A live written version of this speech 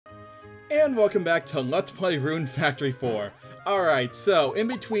And welcome back to Let's Play Rune Factory 4. Alright, so in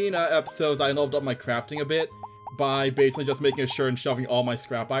between episodes I leveled up my crafting a bit by basically just making a shirt and shoving all my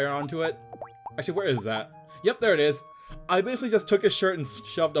scrap iron onto it. Actually, where is that? Yep, there it is. I basically just took a shirt and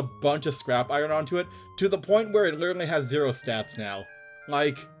shoved a bunch of scrap iron onto it to the point where it literally has 0 stats now.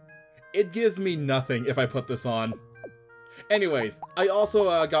 Like, it gives me nothing if I put this on. Anyways, I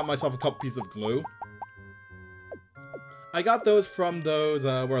also got myself a couple pieces of glue. I got those from those,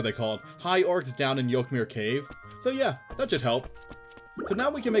 what are they called? High orcs down in Yokmir Cave. So yeah, that should help. So now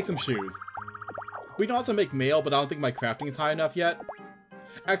we can make some shoes. We can also make mail, but I don't think my crafting is high enough yet.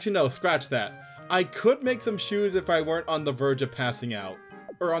 Actually, no, scratch that. I could make some shoes if I weren't on the verge of passing out.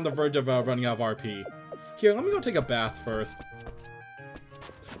 Or on the verge of running out of RP. Here, let me go take a bath first.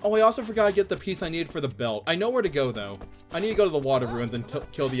 Oh, I also forgot to get the piece I needed for the belt. I know where to go, though. I need to go to the water ruins and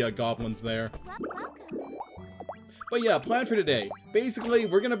kill the goblins there. But yeah, plan for today. Basically,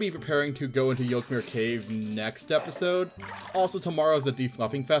 we're going to be preparing to go into Yokmir Cave next episode. Also, tomorrow's the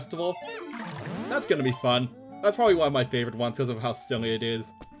Defluffing Festival. That's going to be fun. That's probably one of my favorite ones because of how silly it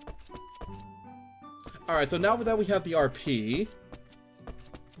is. Alright, so now that we have the RP,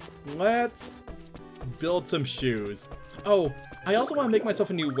 let's build some shoes. Oh, I also want to make myself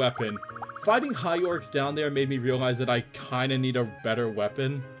a new weapon. Fighting high orcs down there made me realize that I kind of need a better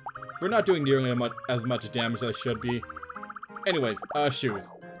weapon. We're not doing nearly as much damage as I should be. Anyways,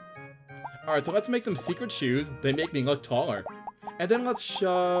 shoes. Alright, so let's make some secret shoes. They make me look taller. And then let's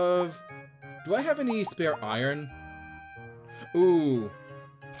shove... Do I have any spare iron? Ooh.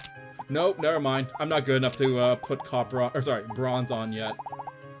 Nope, never mind. I'm not good enough to put copper on, or sorry, bronze on yet.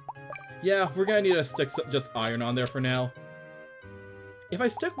 Yeah, we're gonna need to stick just iron on there for now. If I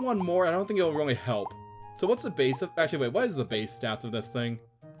stick one more, I don't think it'll really help. So what's the base of... Actually, wait, what is the base stats of this thing?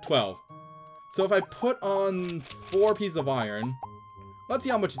 12. So if I put on 4 pieces of iron, let's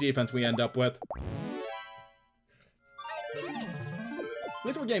see how much defense we end up with. At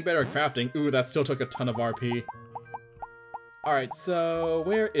least we're getting better at crafting. Ooh, that still took a ton of RP. Alright, so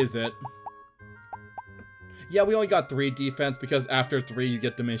where is it? Yeah, we only got 3 defense because after 3 you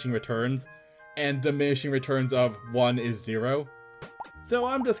get diminishing returns. And diminishing returns of 1 is 0. So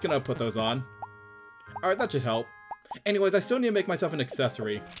I'm just gonna put those on. Alright, that should help. Anyways, I still need to make myself an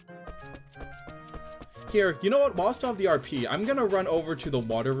accessory. Here, you know what? While I still have the RP, I'm gonna run over to the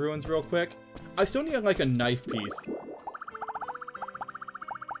water ruins real quick. I still need, like, a knife piece.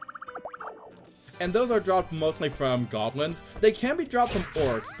 And those are dropped mostly from goblins. They can be dropped from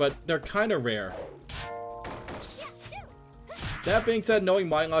orcs, but they're kind of rare. That being said, knowing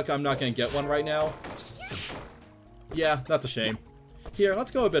my luck, I'm not gonna get one right now. Yeah, that's a shame. Here,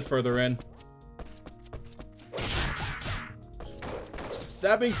 let's go a bit further in.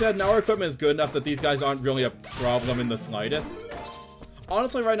 That being said, now our equipment is good enough that these guys aren't really a problem in the slightest.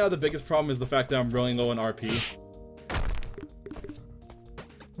 Honestly, right now the biggest problem is the fact that I'm really low in RP.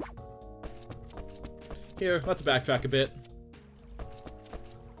 Here, let's backtrack a bit.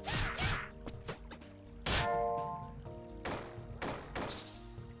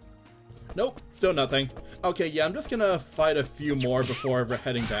 Nope, still nothing. Okay, yeah, I'm just gonna fight a few more before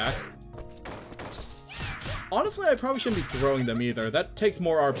heading back. Honestly, I probably shouldn't be throwing them either. That takes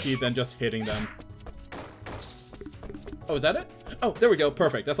more RP than just hitting them. Oh, is that it? Oh, there we go.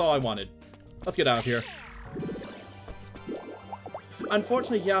 Perfect. That's all I wanted. Let's get out of here.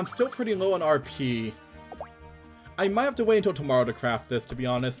 Unfortunately, yeah, I'm still pretty low on RP. I might have to wait until tomorrow to craft this, to be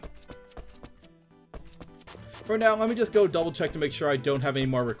honest. For now, let me just go double check to make sure I don't have any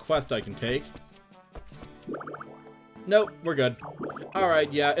more requests I can take. Nope, we're good.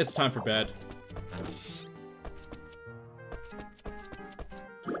 Alright, yeah, it's time for bed.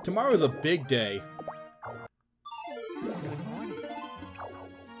 Tomorrow is a big day.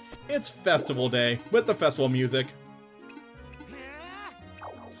 It's festival day, with the festival music.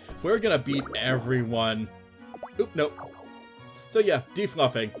 We're gonna beat everyone. Oop, nope. So yeah,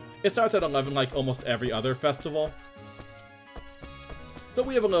 defluffing. It starts at 11 like almost every other festival. So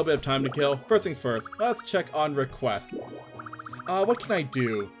we have a little bit of time to kill. First things first, let's check on requests. What can I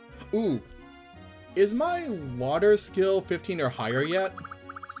do? Ooh, is my water skill 15 or higher yet?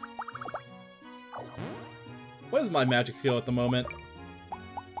 What is my magic skill at the moment?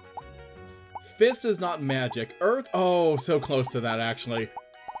 Fist is not magic. Earth? Oh, so close to that, actually.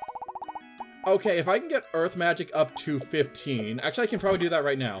 Okay, if I can get Earth magic up to 15... Actually, I can probably do that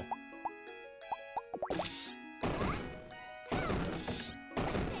right now.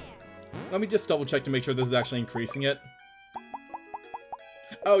 Let me just double check to make sure this is actually increasing it.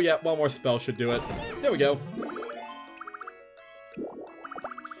 Oh yeah, one more spell should do it. There we go.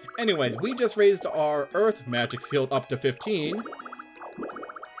 Anyways, we just raised our Earth magic skill up to 15.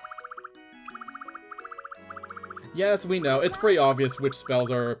 Yes, we know. It's pretty obvious which spells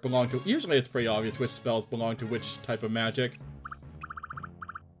belong to... Usually it's pretty obvious which spells belong to which type of magic.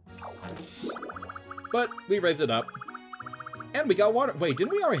 But we raised it up. And we got water... Wait,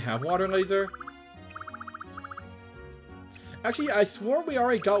 didn't we already have water laser? Actually, I swore we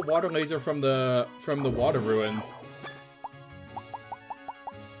already got water laser from the water ruins.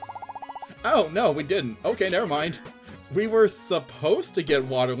 Oh, no, we didn't. Okay, never mind. We were supposed to get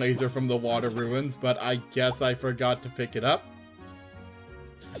water laser from the water ruins, but I guess I forgot to pick it up.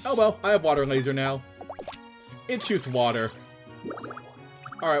 Oh well, I have water laser now. It shoots water.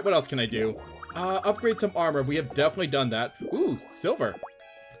 Alright, what else can I do? Upgrade some armor. We have definitely done that. Ooh, silver.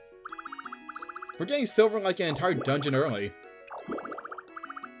 We're getting silver like an entire dungeon early.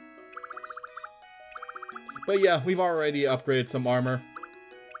 But yeah, we've already upgraded some armor.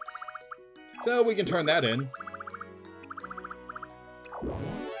 So we can turn that in.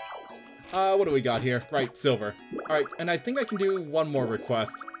 What do we got here? Right, silver. Alright, and I think I can do one more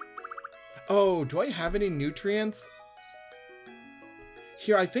request. Oh, do I have any nutrients?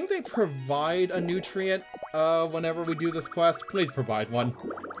 Here, I think they provide a nutrient whenever we do this quest. Please provide one.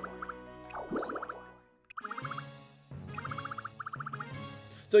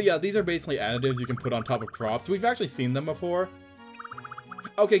 So yeah, these are basically additives you can put on top of crops. We've actually seen them before.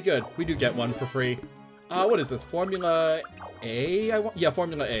 Okay, good. We do get one for free. What is this? Formula A? Yeah,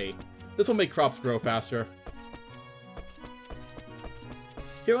 Formula A. This will make crops grow faster.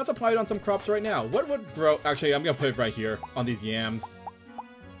 Here, let's apply it on some crops right now. What would grow? Actually, I'm gonna put it right here on these yams.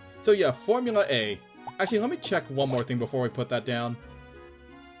 So yeah, Formula A. Actually, let me check one more thing before we put that down.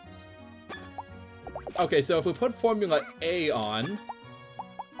 Okay, so if we put Formula A on...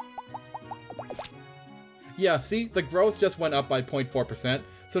 Yeah, see? The growth just went up by 0.4%.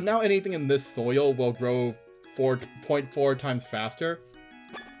 So now anything in this soil will grow 0.4 times faster.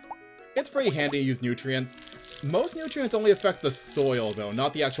 It's pretty handy to use nutrients. Most nutrients only affect the soil, though,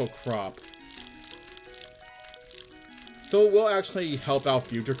 not the actual crop. So it will actually help out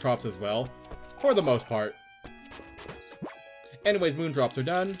future crops as well, for the most part. Anyways, moondrops are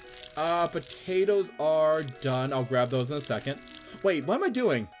done. Potatoes are done. I'll grab those in a second. Wait, what am I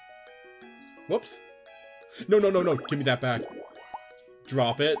doing? Whoops. No, no, no, no. Give me that back.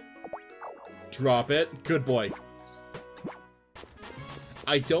 Drop it. Drop it. Good boy.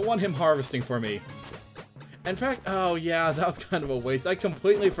 I don't want him harvesting for me. In fact, oh yeah, that was kind of a waste. I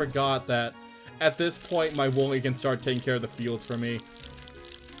completely forgot that at this point my woolly can start taking care of the fields for me.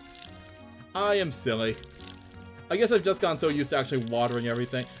 I am silly. I guess I've just gotten so used to actually watering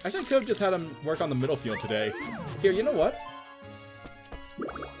everything. Actually, I could have just had him work on the middle field today. Here, you know what?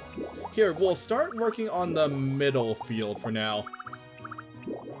 Here, we'll start working on the middle field for now.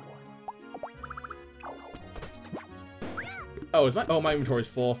 Oh, my inventory's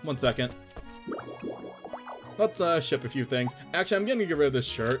full. 1 second. Let's ship a few things. Actually, I'm gonna get rid of this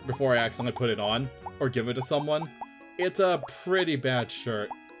shirt before I accidentally put it on or give it to someone. It's a pretty bad shirt.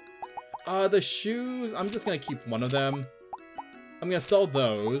 The shoes, I'm just gonna keep one of them. I'm gonna sell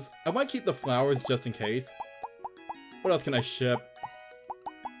those. I might keep the flowers just in case. What else can I ship?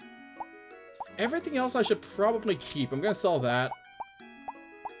 Everything else I should probably keep. I'm gonna sell that.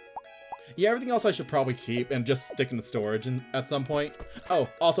 Yeah, everything else I should probably keep and just stick in the storage at some point. Oh,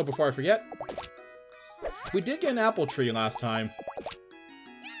 also before I forget, we did get an apple tree last time.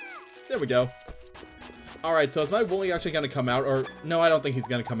 There we go. Alright, so is my woolly actually gonna come out? Or, no, I don't think he's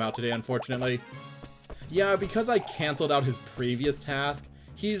gonna come out today, unfortunately. Yeah, because I canceled out his previous task,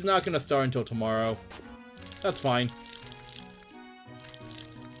 he's not gonna start until tomorrow. That's fine.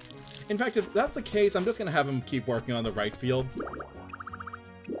 In fact, if that's the case, I'm just gonna have him keep working on the right field.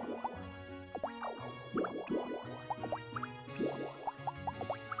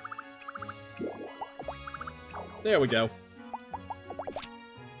 There we go.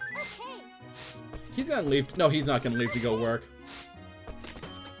 Okay. He's gonna leave. No, he's not gonna leave to go work.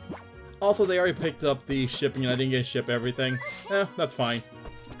 Also, they already picked up the shipping and I didn't get to ship everything. That's fine.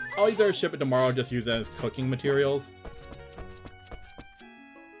 I'll either ship it tomorrow or just use it as cooking materials.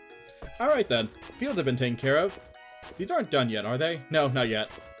 Alright then. Fields have been taken care of. These aren't done yet, are they? No, not yet.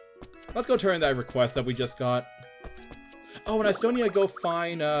 Let's go turn in that request that we just got. Oh, and I still need to go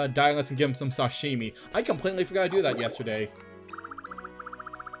find Dialis and give him some sashimi. I completely forgot to do that yesterday.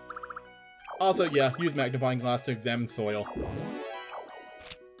 Also, yeah, use magnifying glass to examine soil.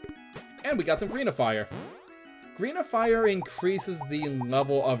 And we got some greenifier. Greenifier increases the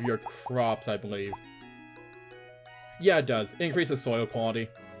level of your crops, I believe. Yeah, it does. It increases soil quality.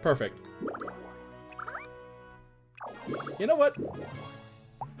 Perfect. You know what?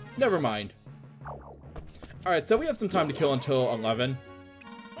 Never mind. Alright, so we have some time to kill until 11.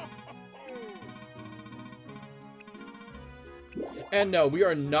 And no, we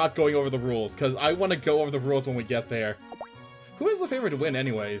are not going over the rules, because I want to go over the rules when we get there. Who is the favorite to win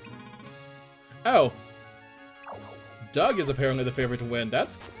anyways? Oh. Doug is apparently the favorite to win.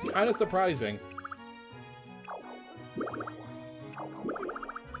 That's kind of surprising.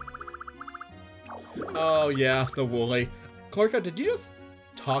 Oh yeah, the woolly. Korka, did you just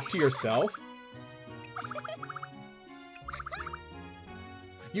talk to yourself?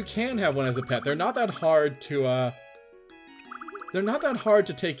 You can have one as a pet. They're not that hard to, they're not that hard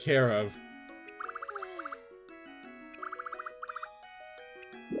to take care of.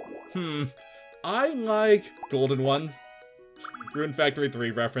 I like golden ones. Rune Factory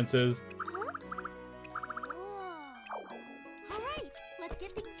 3 references. Alright, let's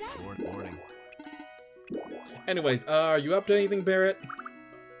get things done. Morning. Anyways, are you up to anything, Barrett?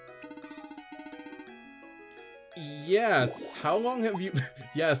 Yes. How long have you...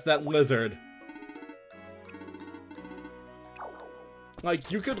 Yes, that lizard.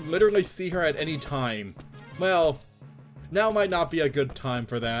 Like, you could literally see her at any time. Well, now might not be a good time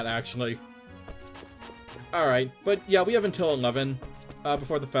for that, actually. Alright, but yeah, we have until 11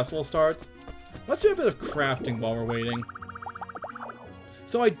 before the festival starts. Let's do a bit of crafting while we're waiting.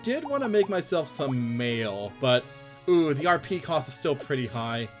 So I did want to make myself some mail, but ooh, the RP cost is still pretty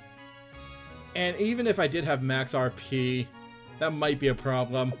high. And even if I did have max RP, that might be a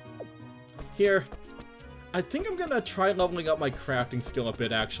problem. Here, I think I'm gonna try leveling up my crafting skill a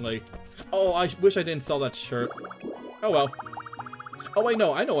bit, actually. Oh, I wish I didn't sell that shirt. Oh well. Oh wait,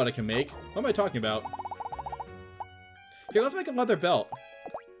 no, I know what I can make. What am I talking about? Here, let's make a leather belt.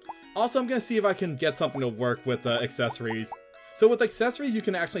 Also, I'm gonna see if I can get something to work with accessories. So with accessories, you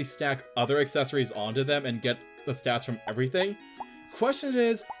can actually stack other accessories onto them and get the stats from everything. Question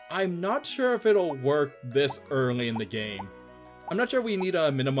is, I'm not sure if it'll work this early in the game. I'm not sure we need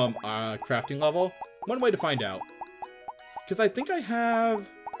a minimum crafting level. One way to find out. Because I think I have...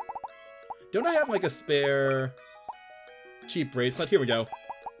 Don't I have like a spare cheap bracelet? Here we go.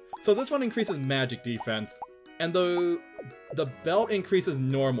 So this one increases magic defense. And the belt increases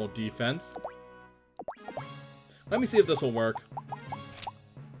normal defense. Let me see if this will work.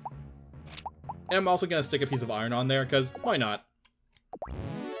 And I'm also going to stick a piece of iron on there, because why not?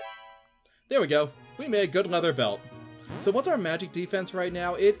 There we go. We made a good leather belt. So what's our magic defense right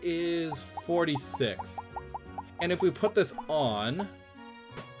now? It is 46. And if we put this on...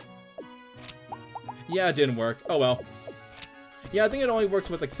 Yeah, it didn't work. Oh well. Yeah, I think it only works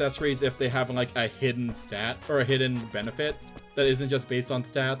with accessories if they have like a hidden stat or a hidden benefit that isn't just based on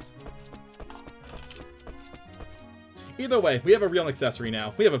stats. Either way, we have a real accessory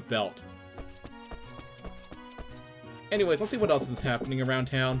now. We have a belt. Anyways, let's see what else is happening around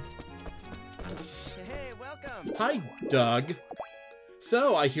town. Hey, welcome. Hi, Doug.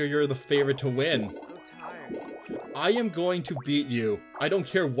 So, I hear you're the favorite to win. So tired. I am going to beat you. I don't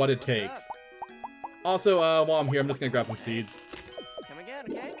care what it takes. Also, while I'm here, I'm just gonna grab some seeds. Come again,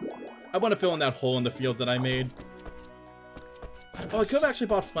 okay? I want to fill in that hole in the fields that I made. Oh, I could have actually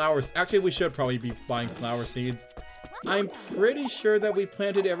bought flowers. Actually, we should probably be buying flower seeds. I'm pretty sure that we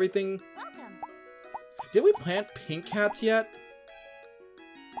planted everything. Welcome. Did we plant pink cats yet?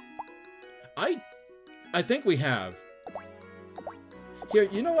 I think we have. Here,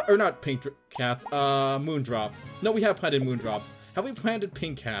 you know what? Or not pink cats, moondrops. No, we have planted moondrops. Have we planted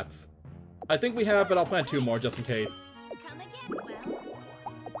pink cats? I think we have, but I'll plant 2 more just in case. Come again, well.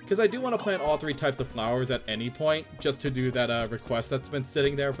 Because I do want to plant all 3 types of flowers at any point, just to do that request that's been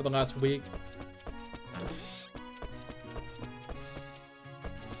sitting there for the last week.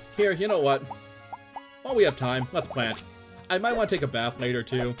 Here, you know what? While we have time, let's plant. I might want to take a bath later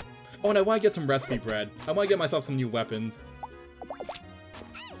too. Oh, and I want to get some recipe bread. I want to get myself some new weapons.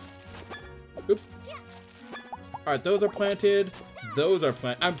 Oops. Alright, those are planted. Those are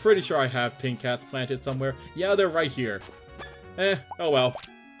planted. I'm pretty sure I have pink cats planted somewhere. Yeah, they're right here. Oh well.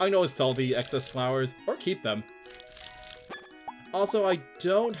 I can always sell the excess flowers, or keep them. Also, I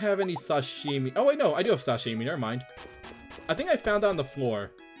don't have any sashimi. Oh wait, no, I do have sashimi, never mind. I think I found that on the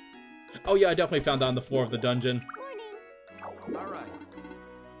floor. Oh yeah, I definitely found that on the floor of the dungeon. Morning. Alright.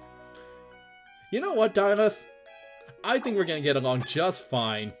 You know what, Dylas? I think we're gonna get along just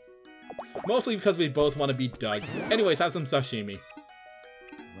fine. Mostly because we both want to beat Doug. Anyways, have some sashimi.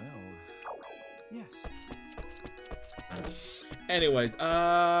 Well, yes. Anyways,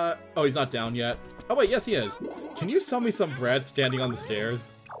 oh, he's not down yet. Oh wait, yes he is. Can you sell me some bread standing on the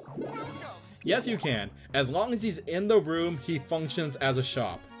stairs? Yes, you can. As long as he's in the room, he functions as a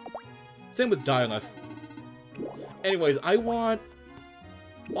shop. Same with Dylas. Anyways, I want...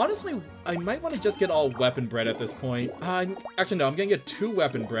 Honestly, I might want to just get all weapon bread at this point. Actually, no, I'm gonna get 2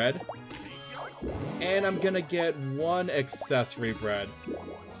 weapon bread. And I'm gonna get 1 accessory bread.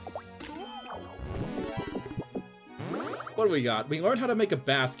 What do we got? We learned how to make a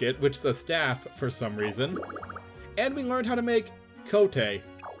basket, which is a staff for some reason. And we learned how to make kote.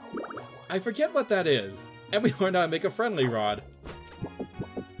 I forget what that is. And we learned how to make a friendly rod.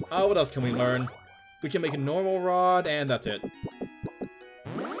 What else can we learn? We can make a normal rod, and that's it.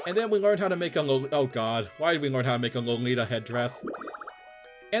 And then we learned how to make a oh god, why did we learn how to make a Lolita headdress?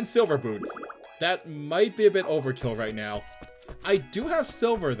 And silver boots. That might be a bit overkill right now. I do have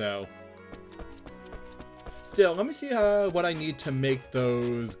silver though. Still, let me see what I need to make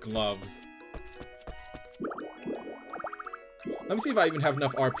those gloves. Let me see if I even have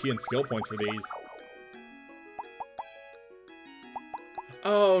enough RP and skill points for these.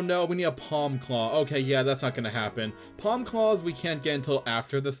 Oh no, we need a palm claw. Okay, yeah, that's not gonna happen. Palm claws we can't get until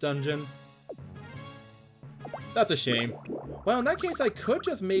after this dungeon. That's a shame. Well, in that case, I could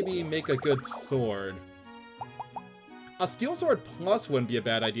just maybe make a good sword. A steel sword plus wouldn't be a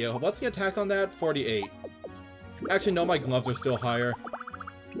bad idea. What's the attack on that? 48. Actually, no, my gloves are still higher.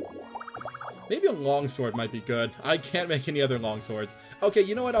 Maybe a longsword might be good. I can't make any other longswords. Okay,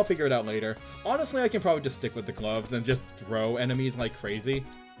 you know what? I'll figure it out later. Honestly, I can probably just stick with the gloves and just throw enemies like crazy.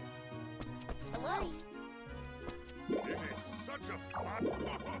 Hello.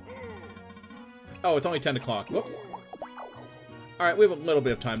 Oh, it's only 10 o'clock. Whoops. Alright, we have a little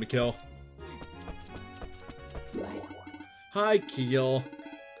bit of time to kill. Hi, Keel.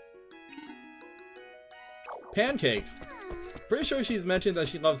 Pancakes. Pretty sure she's mentioned that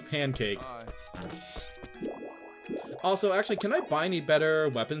she loves pancakes. Also, actually, can I buy any better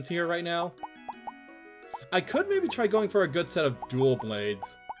weapons here right now? I could maybe try going for a good set of dual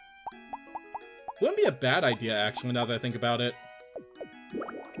blades. Wouldn't be a bad idea, actually, now that I think about it.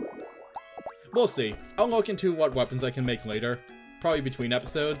 We'll see. I'll look into what weapons I can make later. Probably between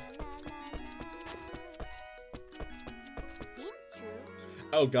episodes. Seems true.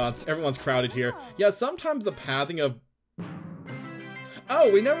 Oh god, everyone's crowded here. Yeah, sometimes the pathing of...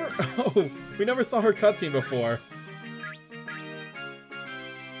 Oh, we never saw her cutscene before.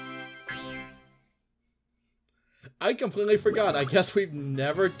 I completely forgot. I guess we've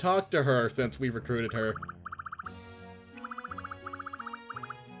never talked to her since we recruited her.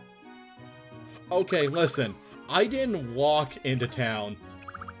 Okay, listen. I didn't walk into town.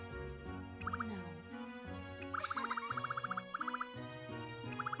 No.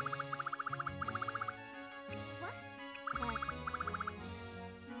 What? Oh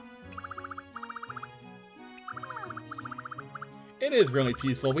dear. It is really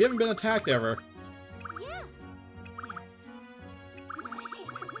peaceful. We haven't been attacked ever. Yeah. Yes.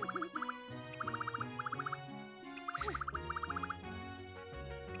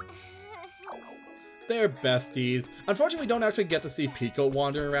 They're besties. Unfortunately, we don't actually get to see Pico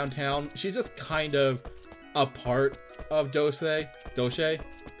wandering around town. She's just kind of a part of Doche.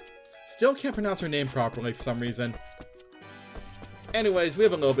 Still can't pronounce her name properly for some reason. Anyways, we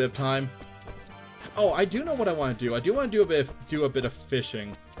have a little bit of time. Oh, I do know what I want to do. I do want to do a bit of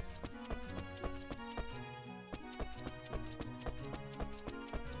fishing.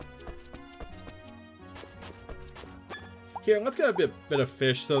 Here, let's get a bit of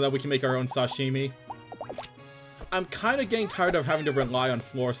fish so that we can make our own sashimi. I'm kind of getting tired of having to rely on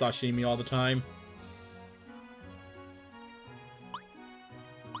floor sashimi all the time.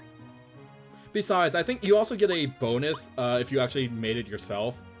 Besides, I think you also get a bonus if you actually made it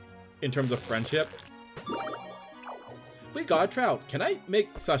yourself, in terms of friendship. We got a trout. Can I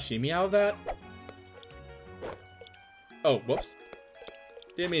make sashimi out of that? Oh, whoops.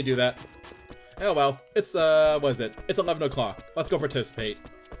 Didn't mean to do that. Oh well, it's, what is it? It's 11 o'clock. Let's go participate.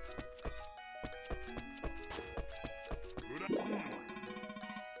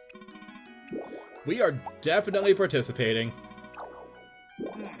 We are definitely participating.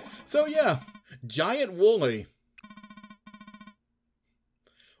 So yeah, giant woolly.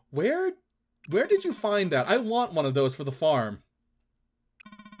 Where did you find that? I want one of those for the farm.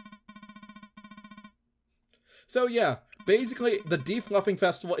 So yeah, basically the defluffing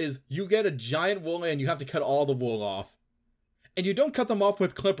festival is you get a giant woolly and you have to cut all the wool off. And you don't cut them off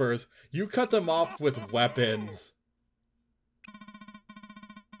with clippers, you cut them off with weapons.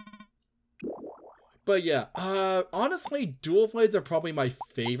 But yeah, honestly, dual blades are probably my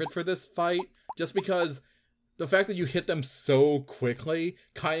favorite for this fight, just because the fact that you hit them so quickly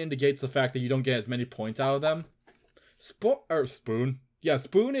kind of indicates the fact that you don't get as many points out of them. Spoon. Yeah,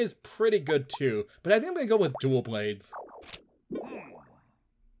 Spoon is pretty good too, but I think I'm gonna go with dual blades.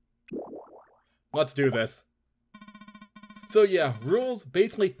 Let's do this. So yeah, rules,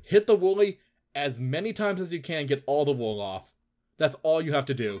 basically hit the woolly as many times as you can, get all the wool off. That's all you have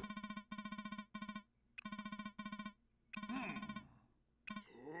to do.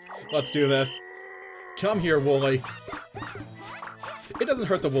 Let's do this. Come here, Wooly. It doesn't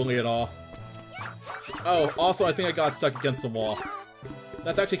hurt the Wooly at all. Oh, also I think I got stuck against the wall.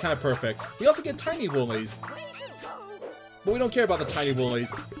 That's actually kind of perfect. We also get tiny Woolies. But we don't care about the tiny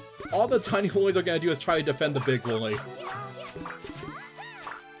Woolies. All the tiny Woolies are going to do is try to defend the big Wooly.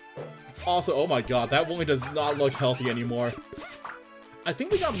 Also, oh my god, that Wooly does not look healthy anymore. I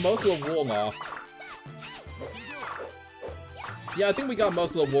think we got most of the wool off. Yeah, I think we got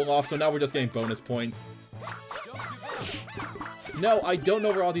most of the wool off, so now we're just getting bonus points. No, I don't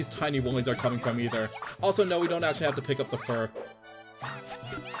know where all these tiny Woolies are coming from either. Also, no, we don't actually have to pick up the fur.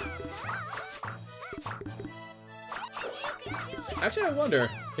 Actually, I wonder,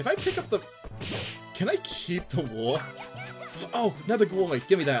 if I pick up the... Can I keep the wool? Oh, another Wooly,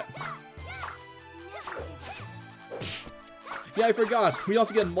 give me that. Yeah, I forgot, we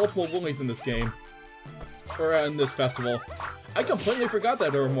also get multiple Woolies in this game. Or in this festival. I completely forgot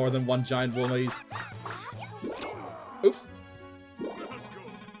that there were more than one giant Woolies. Oops.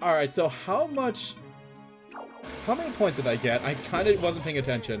 Alright, so how many points did I get? I kinda wasn't paying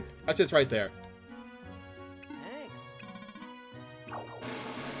attention. Actually, it's right there. Thanks.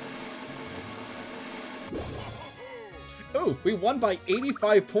 Ooh, we won by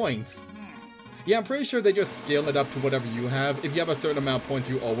 85 points. Yeah, I'm pretty sure they just scale it up to whatever you have. If you have a certain amount of points,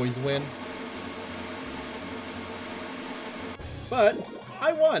 you always win. But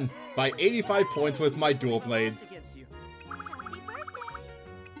I won by 85 points with my dual blades. Against you. Happy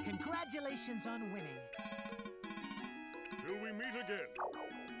birthday! Congratulations on winning. Till we meet again.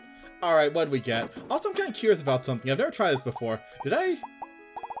 Alright, what did we get? Also, I'm kind of curious about something. I've never tried this before. Did I?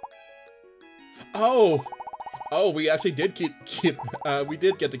 Oh! Oh, we actually did we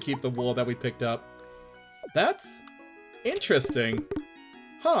did get to keep the wool that we picked up. That's interesting.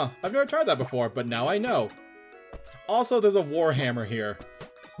 Huh, I've never tried that before, but now I know. Also, there's a warhammer here.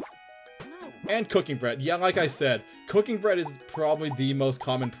 And cooking bread. Yeah, like I said, cooking bread is probably the most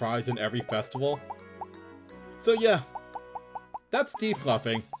common prize in every festival. So yeah, that's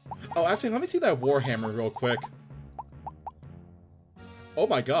defluffing. Oh, actually, let me see that warhammer real quick. Oh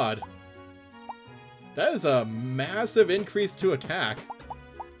my god. That is a massive increase to attack.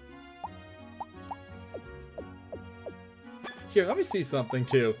 Here, let me see something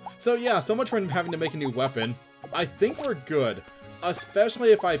too. So yeah, so much for having to make a new weapon. I think we're good.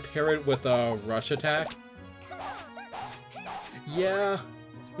 Especially if I pair it with a rush attack. Yeah,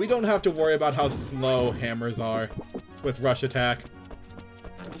 we don't have to worry about how slow hammers are with rush attack.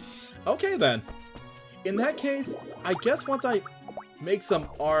 Okay then. In that case, I guess once I make some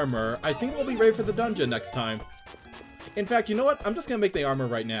armor, I think we'll be ready for the dungeon next time. In fact, you know what? I'm just gonna make the armor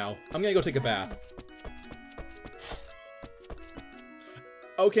right now. I'm gonna go take a bath.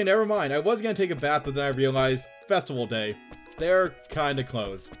 Okay, never mind. I was gonna take a bath, but then I realized Festival Day. They're kinda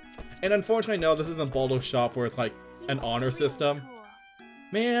closed. And unfortunately, no, this isn't Baldo's shop where it's like an honor system.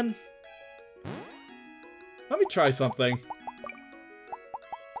 Man. Let me try something.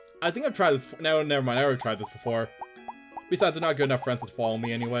 I think I've tried this. No, never mind. I already tried this before. Besides, they're not good enough friends to follow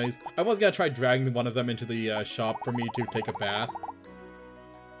me anyways. I was gonna try dragging one of them into the shop for me to take a bath.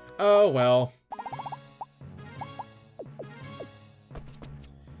 Oh, well.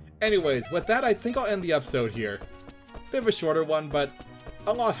 Anyways, with that, I think I'll end the episode here. Bit of a shorter one, but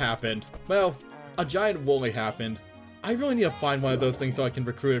a lot happened. Well, a giant Wooly happened. I really need to find one of those things so I can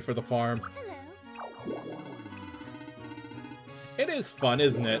recruit it for the farm. Hello. It is fun,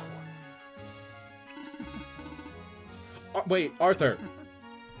 isn't it? Wait, Arthur.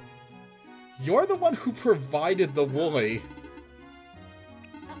 You're the one who provided the Wooly.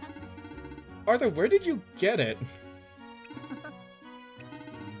 Arthur, where did you get it?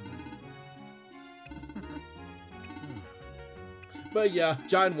 But yeah,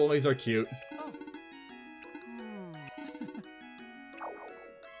 giant Woolies are cute.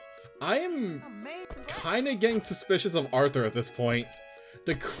 I am kinda getting suspicious of Arthur at this point.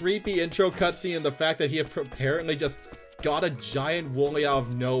 The creepy intro cutscene and the fact that he apparently just got a giant Wooly out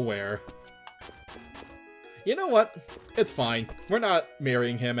of nowhere. You know what? It's fine. We're not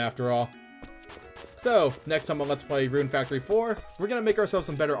marrying him after all. So, next time on Let's Play Rune Factory 4, we're gonna make ourselves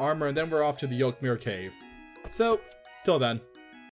some better armor and then we're off to the Yoke Mirror Cave. So, till then.